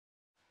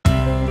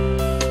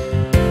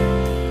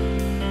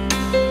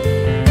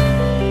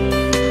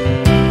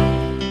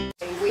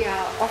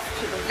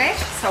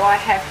so I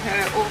have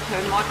all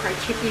her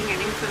microchipping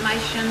and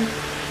information.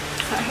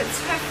 So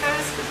it's her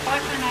first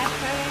appointment at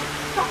her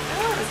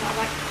doctor, as I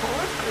like to call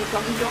it, the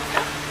doggy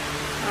doctor.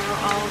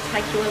 I'll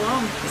take you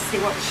along to see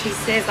what she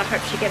says. I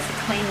hope she gets a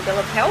clean bill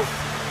of health.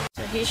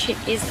 So here she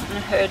is in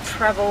her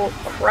travel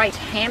crate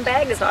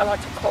handbag, as I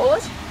like to call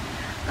it.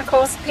 Of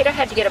course, Peter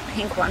had to get a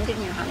pink one,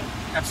 didn't you, honey?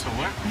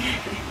 Absolutely.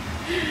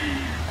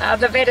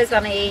 The vet is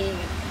only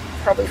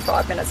probably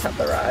 5 minutes up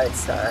the road,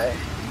 so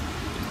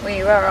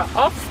we are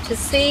off to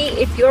see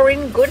if you're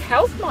in good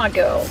health, my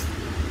girl.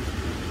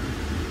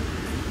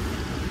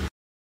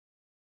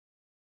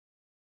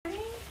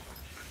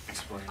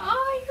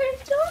 Oh, you're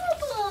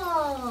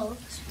adorable!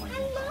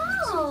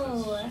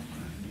 Hello!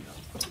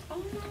 Oh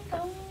my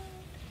god,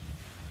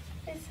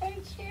 they're so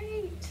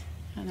cute.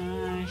 I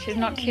know, she's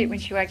not cute when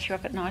she wakes you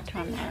up at night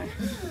time though.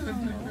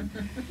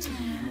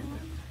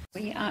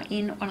 We are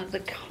in one of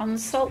the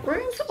consult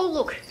rooms. Oh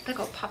look, they've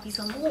got puppies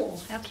on the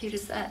wall. How cute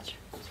is that?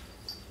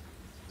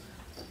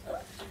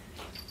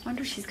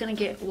 Wonder if she's going to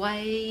get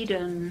weighed,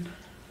 and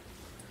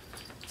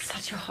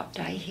such a hot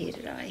day here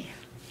today.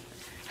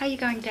 How are you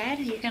going, Dad?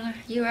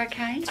 You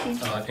okay?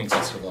 Oh, I think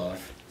she'll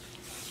survive.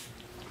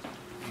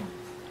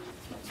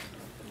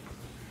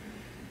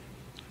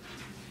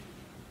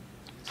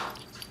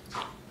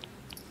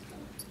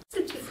 It's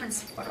a different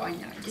spot, I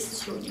know. This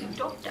is your new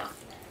doctor.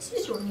 This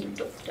is your new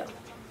doctor.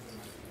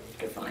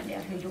 To find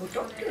out who your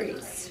doctor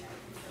is.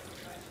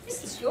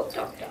 This is your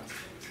doctor.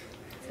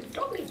 It's a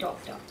doggy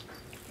doctor.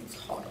 It's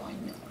hot, I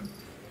know.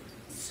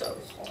 It's so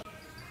hot.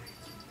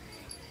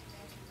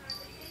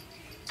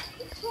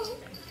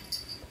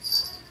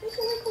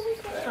 Wiggle, wiggle,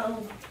 wiggle.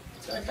 Oh,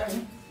 it's okay.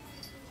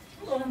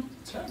 Hold on,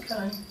 it's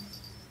okay.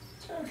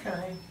 It's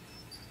okay.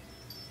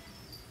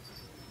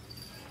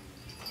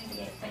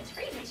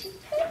 38.3, which is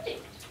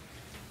perfect.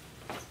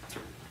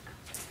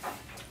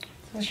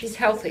 So she's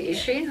healthy, is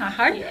she? I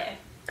hope. Yeah.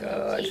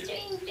 Good. She's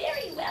doing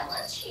very well,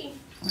 aren't she?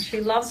 Well,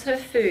 she loves her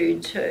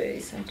food too,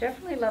 so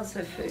definitely loves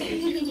her food.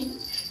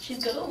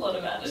 She's got a lot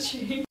of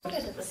attitude. Put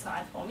her to the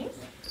side for me.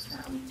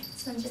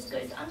 Some just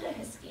goes under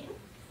her skin.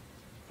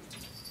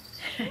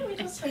 Oh,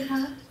 little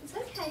sweetheart. It's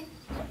okay.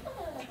 Go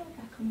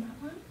back on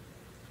that one.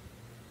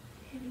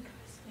 Here we go,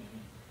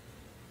 sweetie.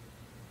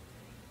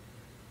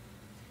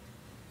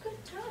 Good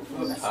dog. Good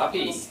On the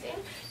puppy. skin.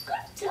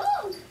 Good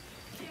dog.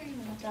 Very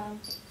well done.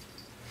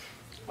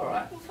 All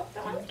right. We'll pop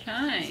that one.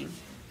 Okay.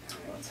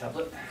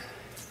 Tablet.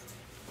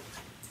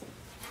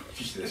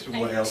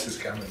 What else is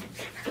coming?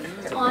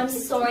 I'm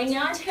sorry,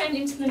 now I turned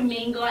into the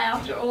mean guy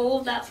after all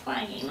of that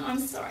playing. I'm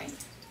sorry.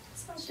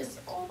 This one's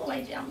just all the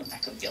way down the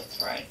back of your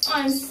throat.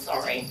 I'm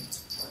sorry.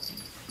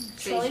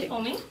 Slowly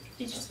for me.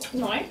 Did you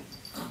no?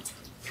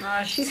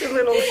 Oh, she's a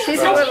little.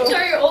 Don't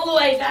go all the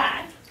way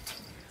back.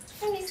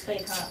 Come here,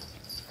 sweetheart.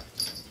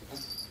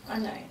 I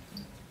know.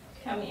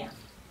 Come here.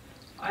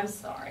 I'm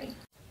sorry.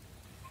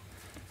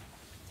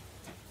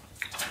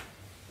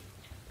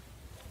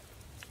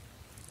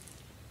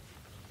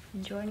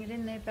 Enjoying it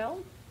in there,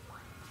 Belle?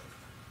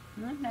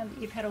 No, now that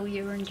you've had all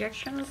your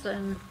injections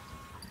and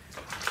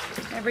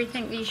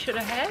everything that you should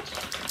have had.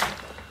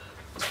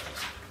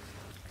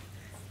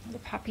 The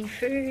puppy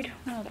food.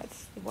 Oh,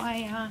 that's the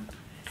way, huh?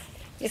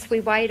 Yes, we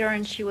weighed her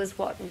and she was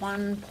what,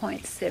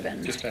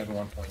 1.7? Just over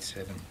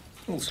 1.7.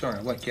 Oh, sorry,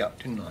 I woke you up,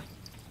 didn't I?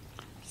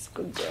 It's a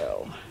good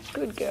girl.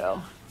 Good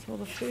girl. It's all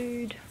the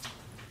food.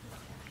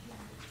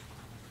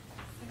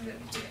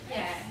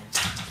 Yeah.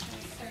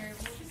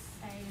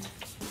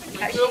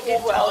 Okay, she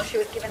did well. She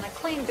was given a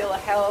clean bill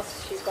of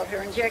health. She's got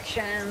her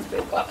injections.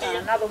 We've got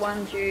another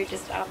one due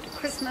just after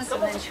Christmas,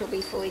 and then she'll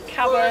be fully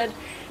covered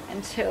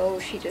until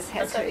she just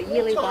has her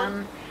yearly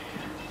one.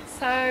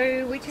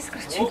 So we just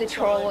got to do the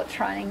trial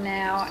training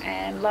now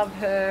and love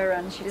her,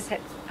 and she just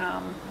had,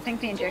 I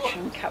think the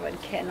injection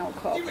covered kennel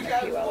cough and a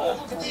few other,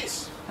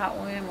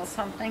 heartworm or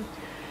something.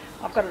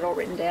 I've got it all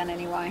written down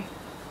anyway.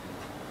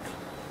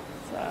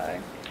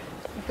 So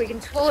if we can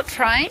toilet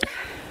train,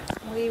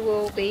 we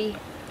will be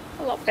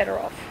a lot better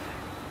off.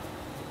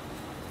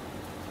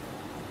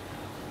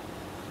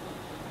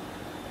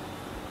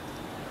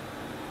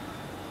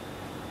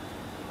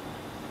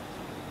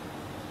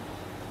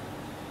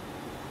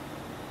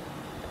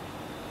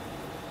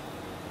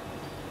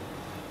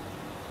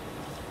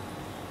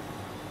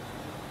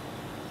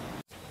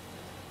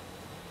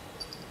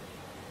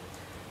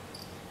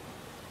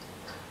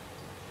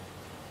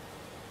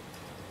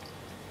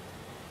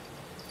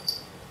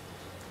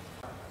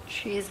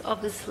 She is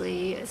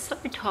obviously so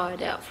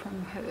tired out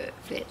from her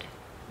vet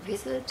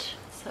visit,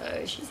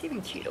 so she's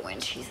even cuter when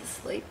she's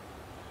asleep.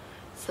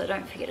 So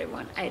don't forget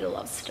everyone, Ada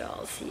loves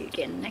style. See you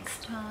again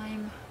next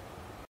time.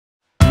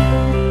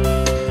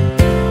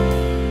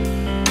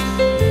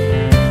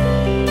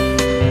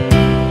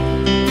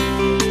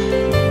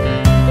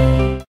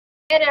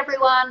 Hey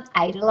everyone,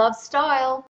 Ada loves style.